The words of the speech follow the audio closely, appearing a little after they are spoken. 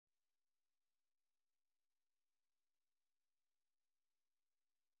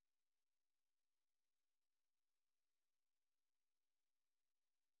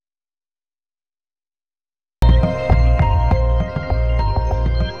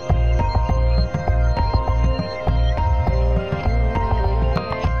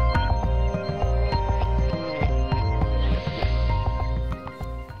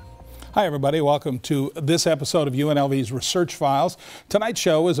Hi everybody, welcome to this episode of UNLV's Research Files. Tonight's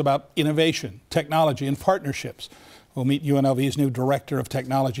show is about innovation, technology, and partnerships. We'll meet UNLV's new Director of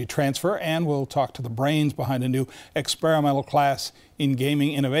Technology Transfer, and we'll talk to the brains behind a new experimental class in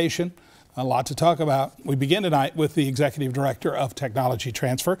gaming innovation. A lot to talk about. We begin tonight with the Executive Director of Technology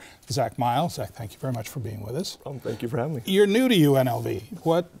Transfer, Zach Miles. Zach, thank you very much for being with us. Thank you for having me. You're new to UNLV.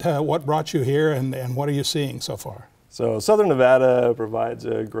 What brought you here, and what are you seeing so far? So Southern Nevada provides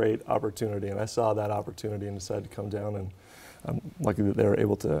a great opportunity, and I saw that opportunity and decided to come down, and I'm lucky that they were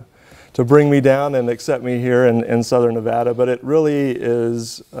able to bring me down and accept me here in Southern Nevada. But it really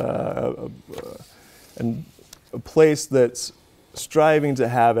is a place that's striving to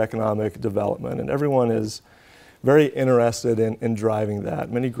have economic development, and everyone is very interested in driving that.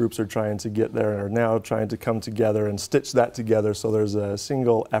 Many groups are trying to get there and are now trying to come together and stitch that together so there's a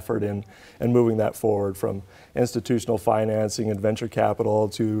single effort in moving that forward, from institutional financing and venture capital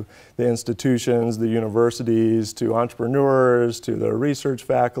to the institutions, the universities, to entrepreneurs, to the research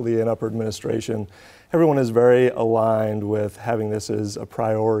faculty and upper administration. Everyone is very aligned with having this as a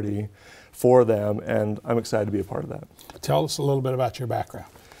priority for them, and I'm excited to be a part of that. Tell us a little bit about your background.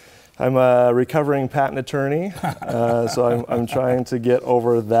 I'm a recovering patent attorney, so I'm trying to get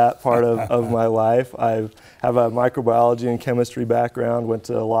over that part of my life. I have a microbiology and chemistry background, went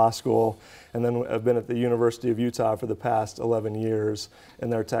to law school, and then I've been at the University of Utah for the past 11 years in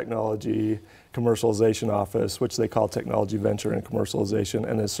their technology commercialization office, which they call Technology Venture and Commercialization,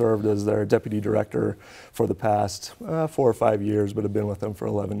 and has served as their deputy director for the past 4 or 5 years, but have been with them for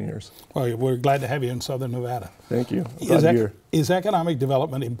 11 years. Well, we're glad to have you in Southern Nevada. Thank you. Glad to be here. Is economic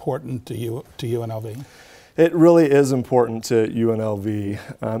development important to UNLV? It really is important to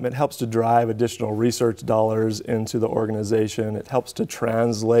UNLV. It helps to drive additional research dollars into the organization. It helps to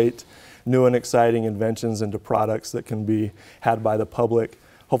translate new and exciting inventions into products that can be had by the public.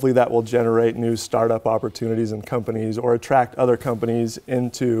 Hopefully that will generate new startup opportunities in companies or attract other companies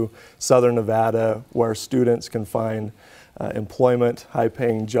into Southern Nevada where students can find employment,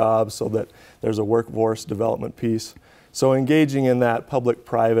 high-paying jobs, so that there's a workforce development piece. So engaging in that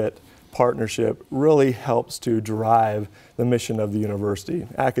public-private partnership really helps to drive the mission of the university,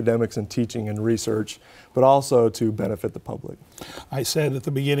 academics and teaching and research, but also to benefit the public. I said at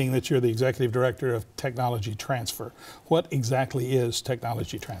the beginning that you're the Executive Director of Technology Transfer. What exactly is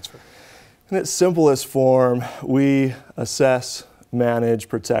Technology Transfer? In its simplest form, we assess, manage,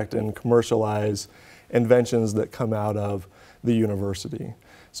 protect, and commercialize inventions that come out of the university.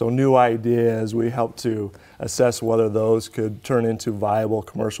 So new ideas, we help to assess whether those could turn into viable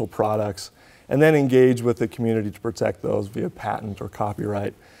commercial products, and then engage with the community to protect those via patent or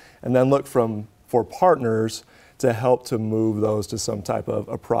copyright, and then look for partners to help to move those to some type of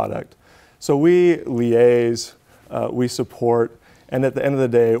a product. So we liaise, we support, and at the end of the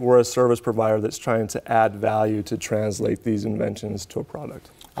day, we're a service provider that's trying to add value to translate these inventions to a product.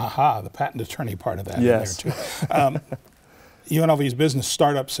 Aha, the patent attorney part of that. Yes. In there too. UNLV's Business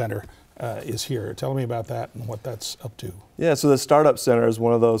Startup Center is here. Tell me about that and what that's up to. Yeah, so the Startup Center is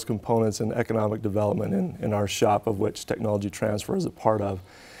one of those components in economic development in our shop, of which Technology Transfer is a part of.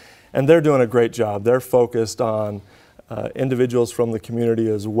 And they're doing a great job. They're focused on individuals from the community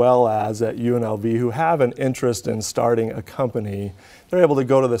as well as at UNLV who have an interest in starting a company. They're able to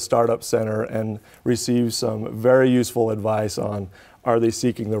go to the Startup Center and receive some very useful advice on, are they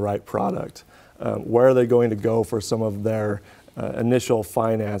seeking the right product? Where are they going to go for some of their initial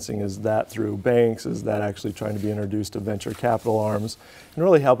financing? Is that through banks? Is that actually trying to be introduced to venture capital arms? And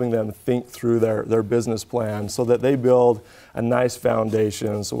really helping them think through their business plan so that they build a nice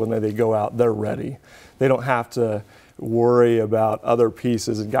foundation so when they go out, they're ready. They don't have to worry about other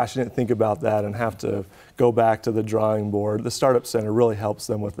pieces and gosh, I didn't think about that, and have to go back to the drawing board. The Startup Center really helps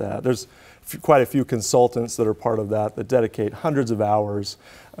them with that. There's quite a few consultants that are part of that dedicate hundreds of hours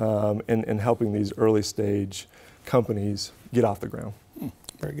in helping these early stage companies get off the ground.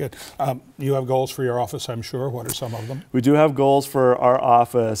 Very good. You have goals for your office, I'm sure. What are some of them? We do have goals for our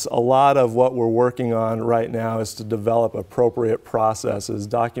office. A lot of what we're working on right now is to develop appropriate processes,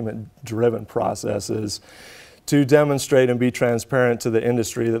 document-driven processes, to demonstrate and be transparent to the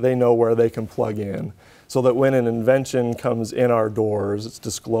industry that they know where they can plug in, so that when an invention comes in our doors, it's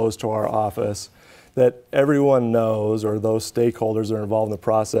disclosed to our office, that everyone knows, or those stakeholders that are involved in the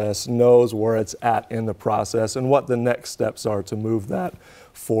process, knows where it's at in the process and what the next steps are to move that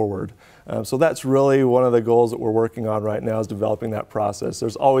forward. So that's really one of the goals that we're working on right now, is developing that process.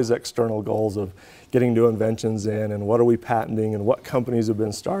 There's always external goals of getting new inventions in, and what are we patenting, and what companies have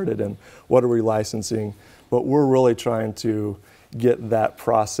been started, and what are we licensing. But we're really trying to get that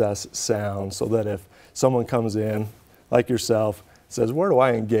process sound so that if someone comes in, like yourself, says, where do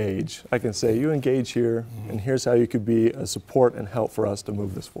I engage? I can say, you engage here, and here's how you could be a support and help for us to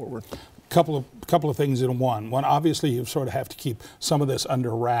move this forward. Couple of things in one. One, obviously, you sort of have to keep some of this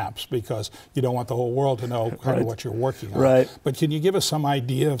under wraps because you don't want the whole world to know kind of what you're working on. Right. But can you give us some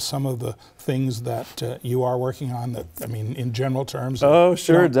idea of some of the things that you are working on? That, I mean, in general terms. Oh,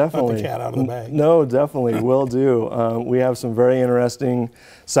 sure, definitely. Let the cat out of the bag. No, definitely, will do. We have some very interesting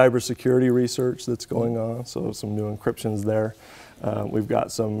cybersecurity research that's going on. So some new encryptions there. We've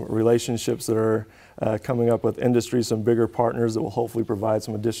got some relationships that are coming up with industry, some bigger partners that will hopefully provide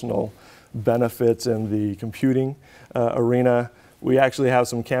some additional benefits in the computing arena. We actually have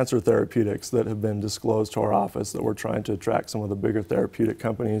some cancer therapeutics that have been disclosed to our office that we're trying to attract some of the bigger therapeutic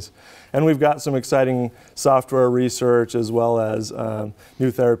companies. And we've got some exciting software research as well as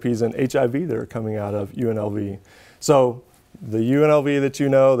new therapies in HIV that are coming out of UNLV. So the UNLV that you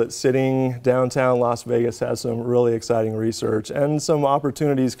know that's sitting downtown Las Vegas has some really exciting research and some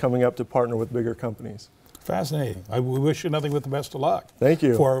opportunities coming up to partner with bigger companies. Fascinating. We wish you nothing but the best of luck. Thank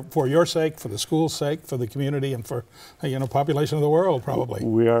you. For your sake, for the school's sake, for the community, and for population of the world, probably.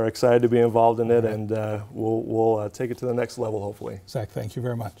 We are excited to be involved in it, and we'll take it to the next level, hopefully. Zach, thank you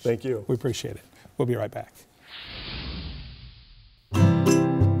very much. Thank you. We appreciate it. We'll be right back.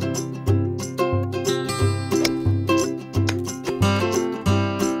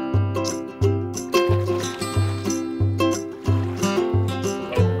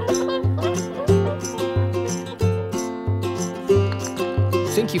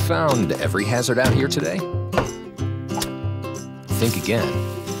 Think you found every hazard out here today? Think again.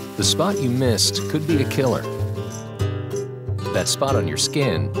 The spot you missed could be a killer. That spot on your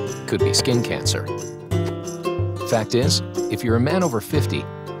skin could be skin cancer. Fact is, if you're a man over 50,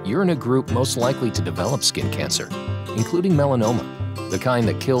 you're in a group most likely to develop skin cancer, including melanoma, the kind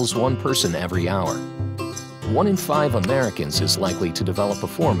that kills one person every hour. 1 in 5 Americans is likely to develop a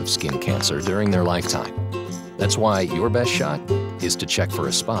form of skin cancer during their lifetime. That's why your best shot is to check for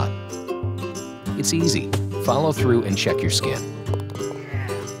a spot. It's easy. Follow through and check your skin.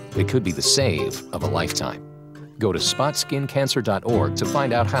 It could be the save of a lifetime. Go to spotskincancer.org to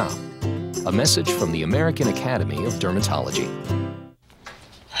find out how. A message from the American Academy of Dermatology.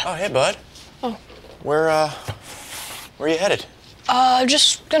 Oh, hey, bud. Oh. Where are you headed?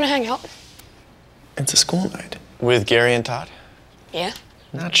 Just gonna hang out. It's a school night. With Gary and Todd? Yeah?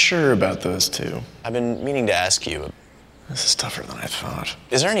 Not sure about those two. I've been meaning to ask you. This is tougher than I thought.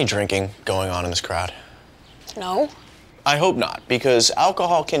 Is there any drinking going on in this crowd? No. I hope not, because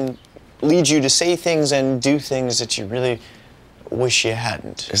alcohol can lead you to say things and do things that you really wish you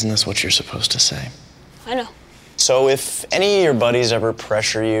hadn't. Isn't this what you're supposed to say? I know. So if any of your buddies ever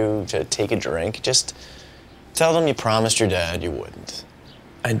pressure you to take a drink, just tell them you promised your dad you wouldn't.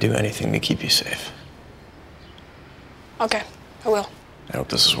 I'd do anything to keep you safe. Okay, I will. I hope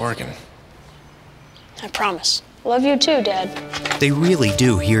this is working. I promise. Love you too, Dad. They really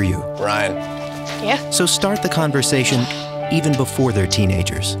do hear you. Ryan. Yeah? So start the conversation even before they're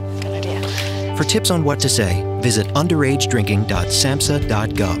teenagers. Good idea. For tips on what to say, visit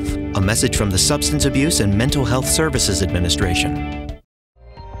underagedrinking.samhsa.gov. A message from the Substance Abuse and Mental Health Services Administration.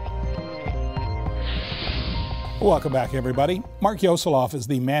 Welcome back, everybody. Mark Yoseloff is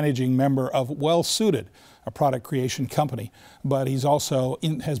the managing member of Well Suited, a product creation company, but he's also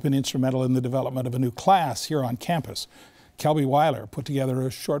has been instrumental in the development of a new class here on campus. Kelby Weiler put together a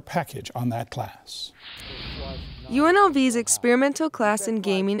short package on that class. UNLV's experimental class in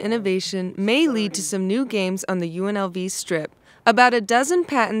gaming innovation may lead to some new games on the UNLV Strip. About a dozen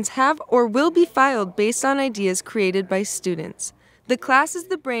patents have or will be filed based on ideas created by students. The class is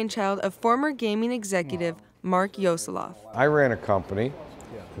the brainchild of former gaming executive Mark Yoseloff. I ran a company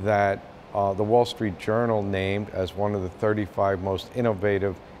that the Wall Street Journal named as one of the 35 most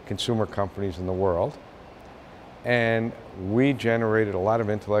innovative consumer companies in the world. And we generated a lot of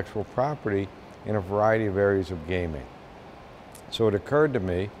intellectual property in a variety of areas of gaming. So it occurred to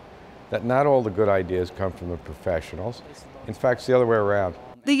me that not all the good ideas come from the professionals. In fact, it's the other way around.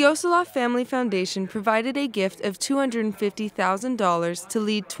 The Yoseloff Family Foundation provided a gift of $250,000 to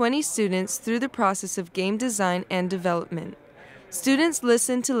lead 20 students through the process of game design and development. Students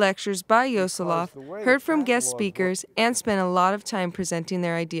listened to lectures by Yoseloff, heard from guest speakers, and spent a lot of time presenting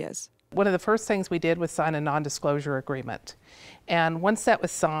their ideas. One of the first things we did was sign a non-disclosure agreement. And once that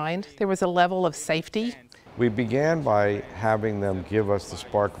was signed, there was a level of safety. We began by having them give us the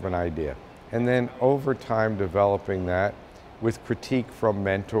spark of an idea, and then over time developing that with critique from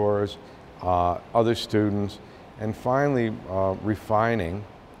mentors, other students, and finally refining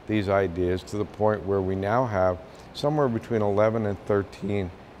these ideas to the point where we now have somewhere between 11 and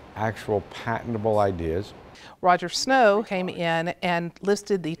 13 actual patentable ideas Roger Snow came in and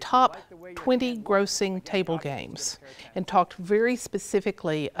listed the top 20 grossing table games and talked very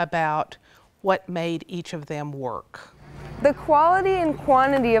specifically about what made each of them work. The quality and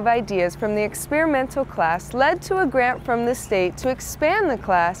quantity of ideas from the experimental class led to a grant from the state to expand the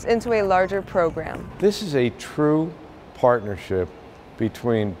class into a larger program. This is a true partnership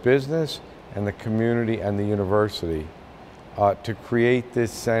between business and the community and the university to create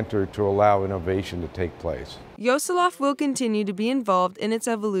this center to allow innovation to take place. Yoseloff will continue to be involved in its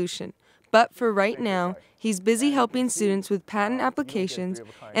evolution, but for right now, he's busy helping students with patent applications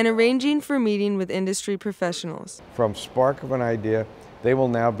and arranging for meeting with industry professionals. From spark of an idea, they will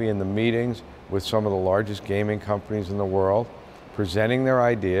now be in the meetings with some of the largest gaming companies in the world, presenting their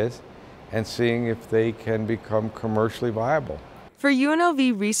ideas and seeing if they can become commercially viable. For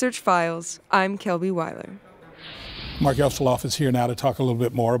UNLV Research Files, I'm Kelby Weiler. Mark Yoseloff is here now to talk a little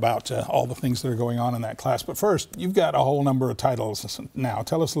bit more about all the things that are going on in that class. But first, you've got a whole number of titles now.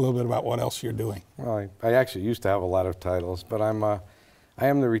 Tell us a little bit about what else you're doing. Well, I actually used to have a lot of titles, but I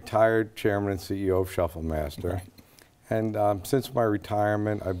am the retired chairman and CEO of Shuffle Master. Okay. And since my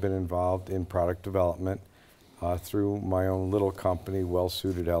retirement, I've been involved in product development through my own little company, Well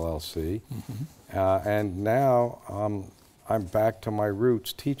Suited LLC. And now I'm back to my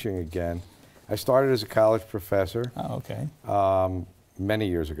roots, teaching again. I started as a college professor many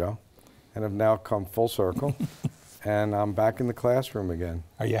years ago, and have now come full circle, and I'm back in the classroom again.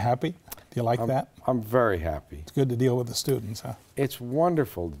 Are you happy? Do you like that? I'm very happy. It's good to deal with the students, huh? It's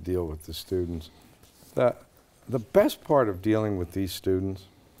wonderful to deal with the students. The best part of dealing with these students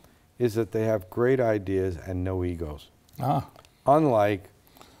is that they have great ideas and no egos. Unlike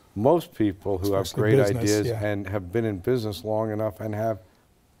most people who have great ideas and have been in business long enough and have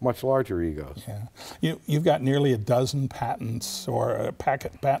much larger egos. Yeah. You've got nearly a dozen patents or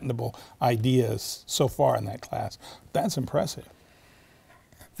patentable ideas so far in that class. That's impressive.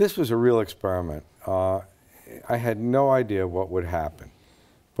 This was a real experiment. I had no idea what would happen,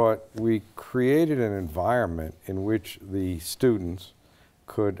 but we created an environment in which the students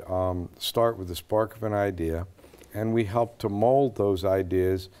could start with the spark of an idea, and we helped to mold those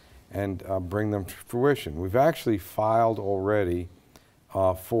ideas and bring them to fruition. We've actually filed already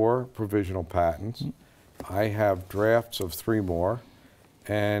 4 provisional patents. I have drafts of 3 more,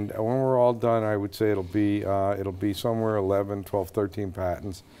 and when we're all done, I would say it'll be somewhere 11, 12, 13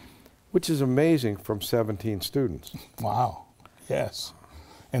 patents, which is amazing from 17 students. Wow. Yes.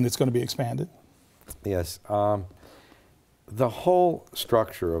 And it's going to be expanded? Yes. The whole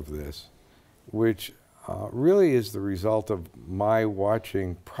structure of this, which really is the result of my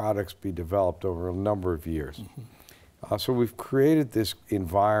watching products be developed over a number of years. So we've created this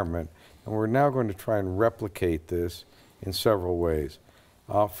environment, and we're now going to try and replicate this in several ways.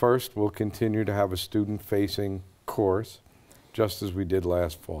 First, we'll continue to have a student-facing course, just as we did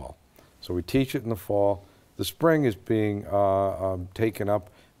last fall. So we teach it in the fall. The spring is being taken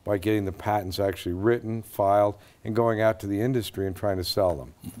up by getting the patents actually written, filed, and going out to the industry and trying to sell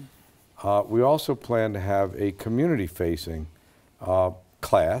them. We also plan to have a community-facing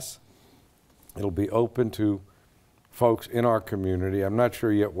class. It'll be open to folks in our community. I'm not sure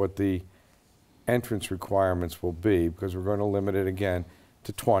yet what the entrance requirements will be, because we're going to limit it again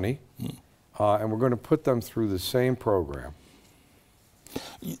to 20, and we're going to put them through the same program.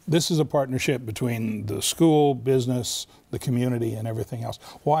 This is a partnership between the school, business, the community, and everything else.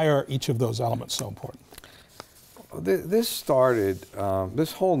 Why are each of those elements so important? This started,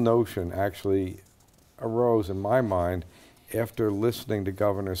 this whole notion actually arose in my mind after listening to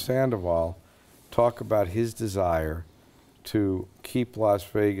Governor Sandoval talk about his desire to keep Las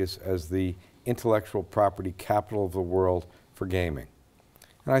Vegas as the intellectual property capital of the world for gaming.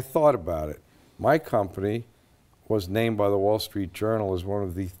 And I thought about it. My company was named by the Wall Street Journal as one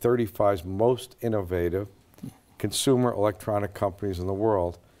of the 35 most innovative consumer electronic companies in the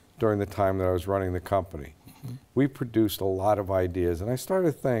world during the time that I was running the company. We produced a lot of ideas, and I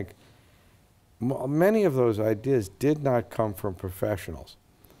started to think many of those ideas did not come from professionals.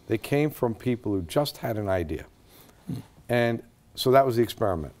 They came from people who just had an idea. And so that was the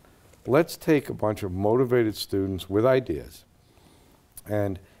experiment. Let's take a bunch of motivated students with ideas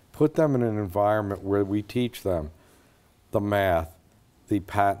and put them in an environment where we teach them the math, the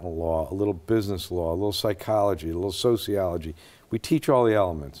patent law, a little business law, a little psychology, a little sociology. We teach all the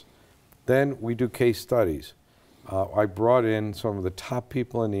elements. Then we do case studies. I brought in some of the top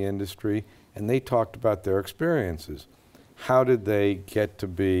people in the industry, and they talked about their experiences. How did they get to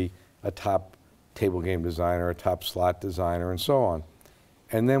be a top table game designer, a top slot designer, and so on.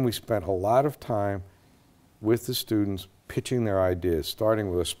 And then we spent a lot of time with the students pitching their ideas, starting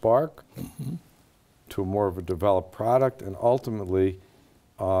with a spark to more of a developed product, and ultimately,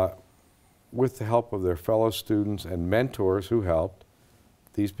 with the help of their fellow students and mentors who helped,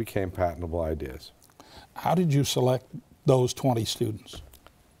 these became patentable ideas. How did you select those 20 students?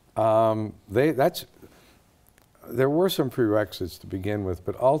 There were some prerequisites to begin with,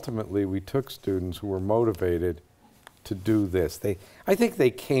 but ultimately we took students who were motivated to do this. I think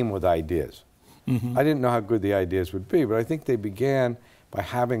they came with ideas. Mm-hmm. I didn't know how good the ideas would be, but I think they began by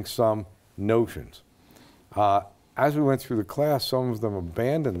having some notions. As we went through the class, some of them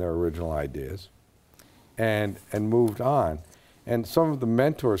abandoned their original ideas and moved on. And some of the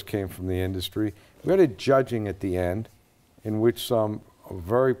mentors came from the industry. We had a judging at the end in which some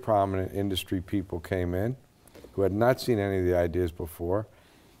very prominent industry people came in who had not seen any of the ideas before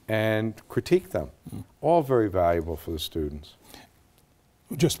and critiqued them. All very valuable for the students.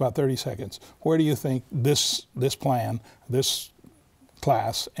 Just about 30 seconds. Where do you think this plan, this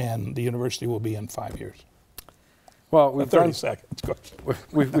class, and the university will be in 5 years? Well, we've 30 done, seconds.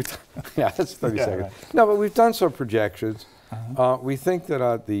 yeah, that's 30 Yeah, seconds. right. No, but we've done some projections. We think that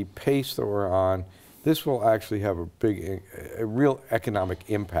at the pace that we're on, this will actually have a real economic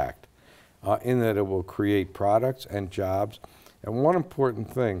impact in that it will create products and jobs. And one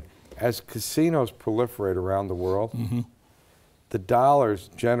important thing, as casinos proliferate around the world, the dollars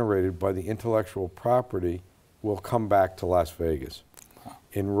generated by the intellectual property will come back to Las Vegas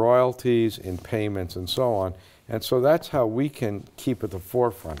in royalties, in payments, and so on. And so that's how we can keep at the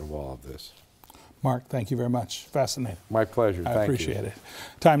forefront of all of this. Mark, thank you very much. Fascinating. My pleasure. I Thank you. appreciate it.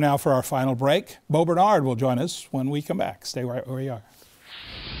 Time now for our final break. Bernhard will join us when we come back. Stay right where you are.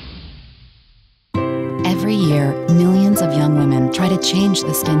 Every year, millions of young women try to change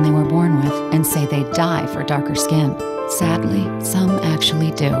the skin they were born with and say they die for darker skin. Sadly, some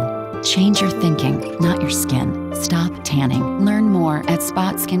actually do. Change your thinking, not your skin. Stop tanning. Learn more at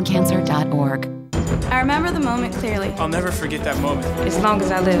spotskincancer.org. I remember the moment clearly. I'll never forget that moment. As long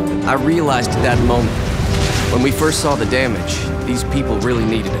as I live. I realized at that moment, when we first saw the damage, these people really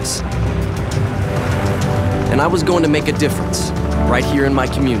needed us. And I was going to make a difference, right here in my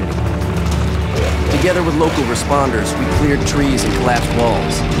community. Together with local responders, we cleared trees and collapsed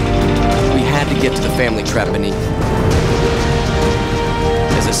walls. We had to get to the family trapped beneath.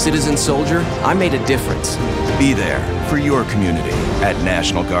 As a citizen soldier, I made a difference. Be there for your community at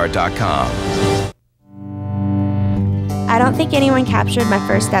NationalGuard.com. I don't think anyone captured my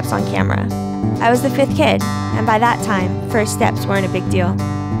first steps on camera. I was the 5th kid, and by that time, first steps weren't a big deal.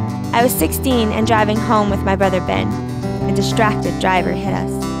 I was 16 and driving home with my brother Ben. A distracted driver hit us.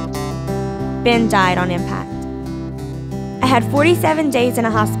 Ben died on impact. I had 47 days in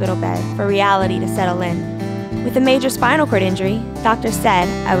a hospital bed for reality to settle in. With a major spinal cord injury, doctors said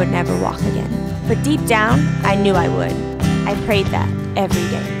I would never walk again. But deep down, I knew I would. I prayed that every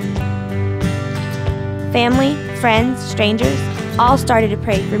day. Family, friends, strangers, all started to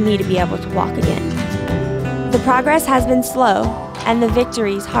pray for me to be able to walk again. The progress has been slow, and the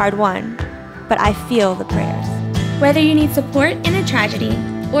victories hard won, but I feel the prayers. Whether you need support in a tragedy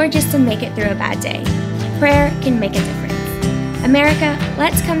or just to make it through a bad day, prayer can make a difference. America,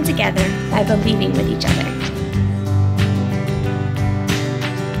 let's come together by believing with each other.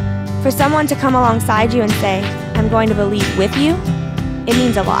 For someone to come alongside you and say, I'm going to believe with you, it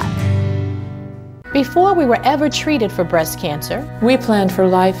means a lot. Before we were ever treated for breast cancer, we planned for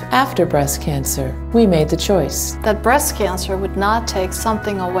life after breast cancer. We made the choice that breast cancer would not take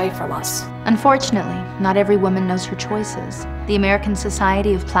something away from us. Unfortunately, not every woman knows her choices. The American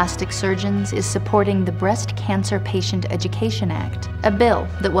Society of Plastic Surgeons is supporting the Breast Cancer Patient Education Act, a bill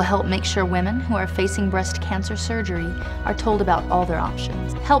that will help make sure women who are facing breast cancer surgery are told about all their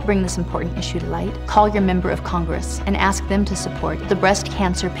options. Help bring this important issue to light. Call your member of Congress and ask them to support the Breast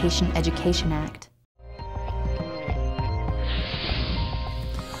Cancer Patient Education Act.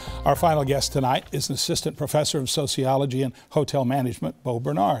 Our final guest tonight is an assistant professor of sociology and hotel management,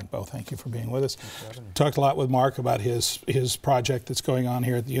 Bernhard. Bo, thank you for being with us. Talked a lot with Mark about his project that's going on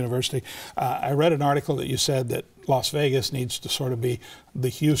here at the university. I read an article that you said that Las Vegas needs to sort of be the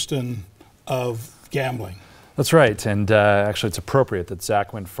Houston of gambling. That's right, and actually it's appropriate that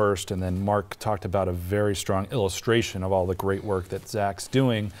Zach went first, and then Mark talked about a very strong illustration of all the great work that Zach's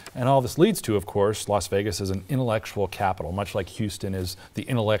doing, and all this leads to, of course, Las Vegas is an intellectual capital, much like Houston is the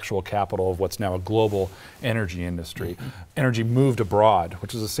intellectual capital of what's now a global energy industry. Energy moved abroad,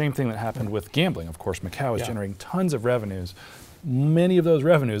 which is the same thing that happened with gambling. Of course, Macau is generating tons of revenues, many of those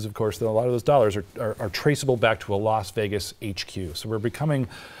revenues, of course, a lot of those dollars are traceable back to a Las Vegas HQ. So we're becoming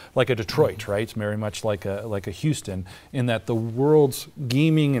like a Detroit, right? It's very much like a Houston, in that the world's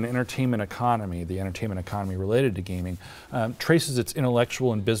gaming and entertainment economy, the entertainment economy related to gaming, traces its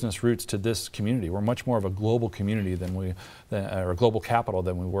intellectual and business roots to this community. We're much more of a global community or a global capital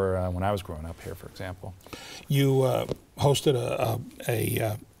than we were when I was growing up here, for example. You hosted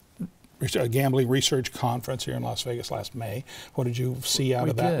a gambling research conference here in Las Vegas last May. What did you see out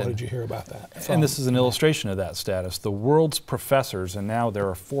of that? What did you hear about that? And this is an illustration of that status. The world's professors, and now there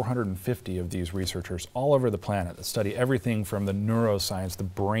are 450 of these researchers all over the planet that study everything from the neuroscience, the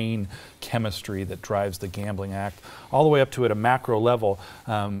brain chemistry that drives the gambling act, all the way up to at a macro level,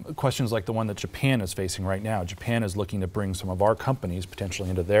 questions like the one that Japan is facing right now. Japan is looking to bring some of our companies potentially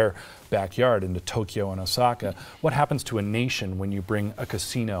into their backyard, into Tokyo and Osaka. What happens to a nation when you bring a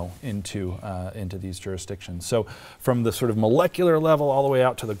casino into these jurisdictions? So from the sort of molecular level all the way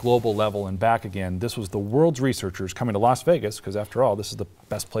out to the global level and back again, this was the world's researchers coming to Las Vegas, because after all, this is the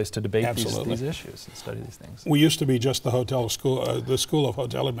best place to debate these issues and study these things. We used to be just the School of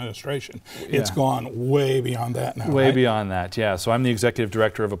Hotel Administration. It's gone way beyond that now. Way beyond that, yeah. So I'm the executive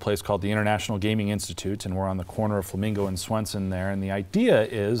director of a place called the International Gaming Institute, and we're on the corner of Flamingo and Swenson there. And the idea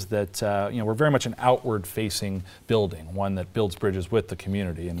is that we're very much an outward-facing building, one that builds bridges with the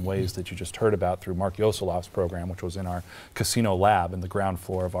community in ways that you just heard about through Mark Yoseloff's program, which was in our casino lab in the ground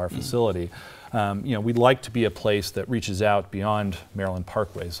floor of our facility. We'd like to be a place that reaches out beyond Maryland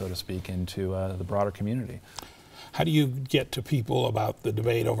Parkway, so to speak, into the broader community. How do you get to people about the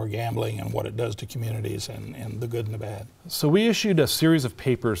debate over gambling and what it does to communities and the good and the bad? So we issued a series of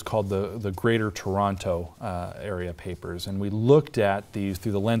papers called the Greater Toronto Area Papers, and we looked at these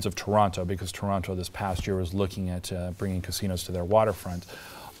through the lens of Toronto, because Toronto this past year was looking at bringing casinos to their waterfront.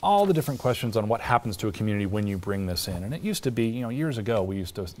 All the different questions on what happens to a community when you bring this in. And it used to be, years ago, we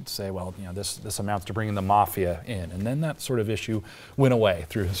used to say, well, this amounts to bringing the mafia in. And then that sort of issue went away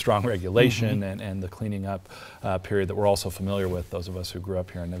through strong regulation and the cleaning up period that we're also familiar with, those of us who grew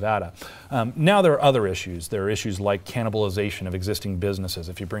up here in Nevada. Now there are other issues. There are issues like cannibalization of existing businesses.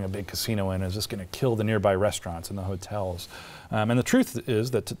 If you bring a big casino in, is this going to kill the nearby restaurants and the hotels? And the truth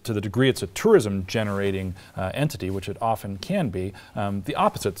is that to the degree it's a tourism-generating entity, which it often can be, the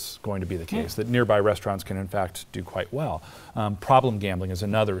opposite's going to be the case, that nearby restaurants can in fact do quite well. Problem gambling is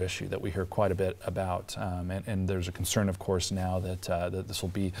another issue that we hear quite a bit about, and there's a concern, of course, now that, that this will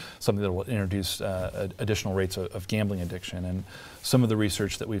be something that will introduce additional rates of gambling addiction. And some of the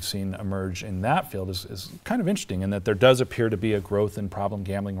research that we've seen emerge in that field is kind of interesting, in that there does appear to be a growth in problem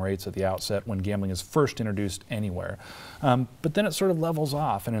gambling rates at the outset when gambling is first introduced anywhere. But then it sort of levels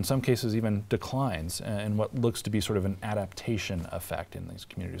off, and in some cases even declines, in what looks to be sort of an adaptation effect in these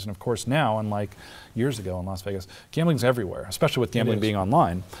communities. And of course now, unlike years ago in Las Vegas, gambling's everywhere, especially with gambling being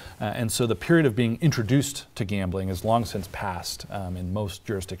online. And so the period of being introduced to gambling is long since passed in most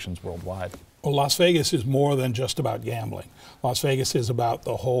jurisdictions worldwide. Well, Las Vegas is more than just about gambling. Las Vegas is about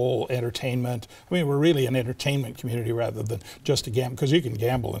the whole entertainment. I mean, we're really an entertainment community rather than just a gamble, because you can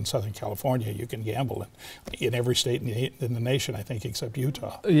gamble in Southern California, you can gamble in every state in the nation, I think, except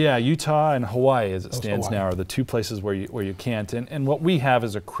Utah. Yeah, Utah and Hawaii, as it stands now, are the two places where you can't. And what we have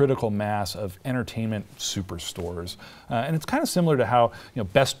is a critical mass of entertainment superstores. And it's kind of similar to how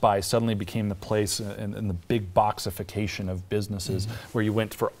Best Buy suddenly became the place in the big boxification of businesses where you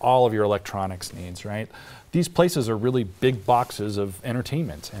went for all of your electronics needs, right? These places are really big boxes of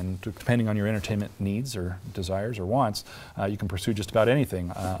entertainment, and depending on your entertainment needs or desires or wants, you can pursue just about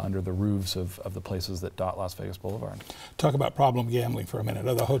anything under the roofs of the places that dot Las Vegas Boulevard. Talk about problem gambling for a minute.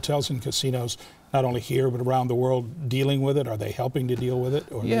 Are the hotels and casinos, not only here but around the world, dealing with it? Are they helping to deal with it,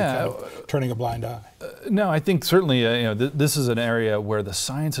 or are they kind of turning a blind eye? No, I think certainly this is an area where the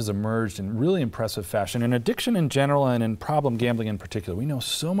science has emerged in really impressive fashion. In addiction in general and in problem gambling in particular, we know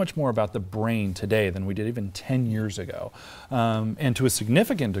so much more about the brain today than we did even 10 years ago. And to a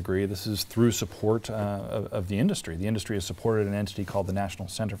significant degree, this is through support of the industry. The industry has supported an entity called the National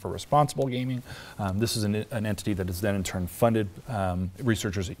Center for Responsible Gaming. This is an entity that has then in turn funded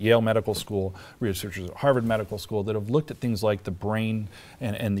researchers at Yale Medical School, researchers at Harvard Medical School that have looked at things like the brain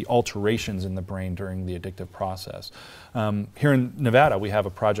and the alterations in the brain during the addictive process. Here in Nevada, we have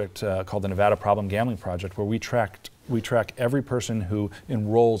a project called the Nevada Problem Gambling Project, where we track every person who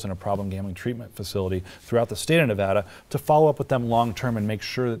enrolls in a problem gambling treatment facility throughout the state of Nevada to follow up with them long term and make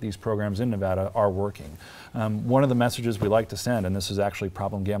sure that these programs in Nevada are working. One of the messages we like to send, and this is actually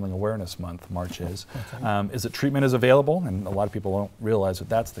Problem Gambling Awareness Month, March is that treatment is available, and a lot of people don't realize that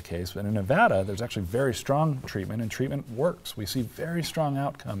that's the case. But in Nevada, there's actually very strong treatment, and treatment works. We see very strong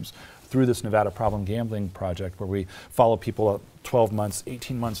outcomes through this Nevada Problem Gambling Project, where we follow people 12 months,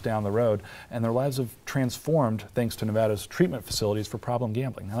 18 months down the road, and their lives have transformed thanks to Nevada's treatment facilities for problem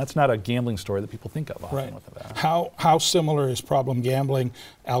gambling. Now, that's not a gambling story that people think of often Right. with Nevada. How similar is problem gambling,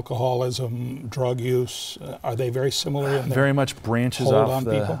 alcoholism, drug use? Are they very similar in their very much branches hold off on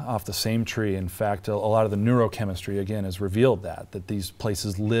people? off the same tree. In fact, a lot of the neurochemistry, again, has revealed that these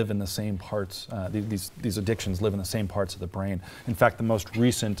places live in the same parts, these addictions live in the same parts of the brain. In fact, the most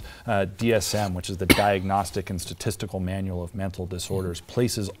recent DSM, which is the Diagnostic and Statistical Manual of Mental Disorders,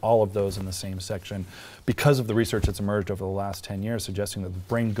 places all of those in the same section because of the research that's emerged over the last 10 years, suggesting that the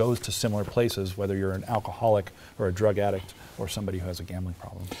brain goes to similar places, whether you're an alcoholic or a drug addict or somebody who has a gambling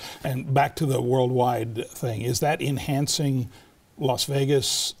problem. And back to the worldwide thing, is that enhancing Las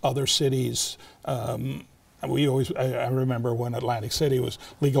Vegas, other cities? I remember when Atlantic City was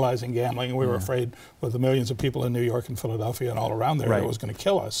legalizing gambling, and we were afraid with the millions of people in New York and Philadelphia and all around there that it was going to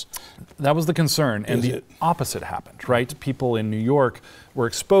kill us. That was the concern, and the opposite happened, right? People in New York were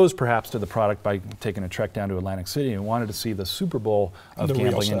exposed perhaps to the product by taking a trek down to Atlantic City and wanted to see the Super Bowl of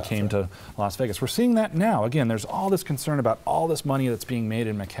gambling and came to Las Vegas. We're seeing that now. Again, there's all this concern about all this money that's being made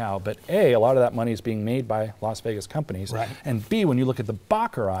in Macau, but A, a lot of that money is being made by Las Vegas companies, and B, when you look at the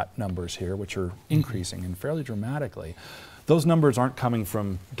Baccarat numbers here, which are increasing and fairly dramatically, those numbers aren't coming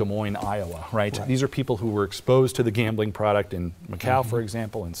from Des Moines, Iowa, right? These are people who were exposed to the gambling product in Macau, for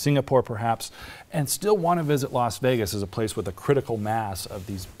example, in Singapore perhaps, and still want to visit Las Vegas as a place with a critical mass of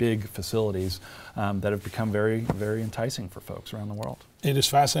these big facilities that have become very, very enticing for folks around the world. It is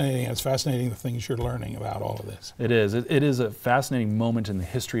fascinating. It's fascinating the things you're learning about all of this. It is. It is a fascinating moment in the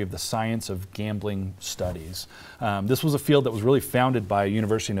history of the science of gambling studies. This was a field that was really founded by a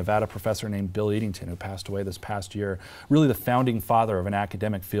University of Nevada professor named Bill Eadington, who passed away this past year. Really the founding father of an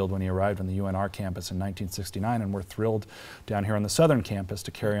academic field when he arrived on the UNR campus in 1969, and we're thrilled down here on the southern campus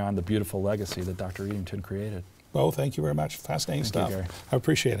to carry on the beautiful legacy that Dr. Eadington created. Bo, thank you very much. Fascinating stuff. Thank you, Gary. I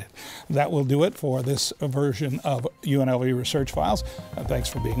appreciate it. That will do it for this version of UNLV Research Files. Thanks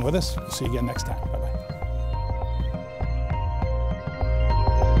for being with us. See you again next time. Bye-bye.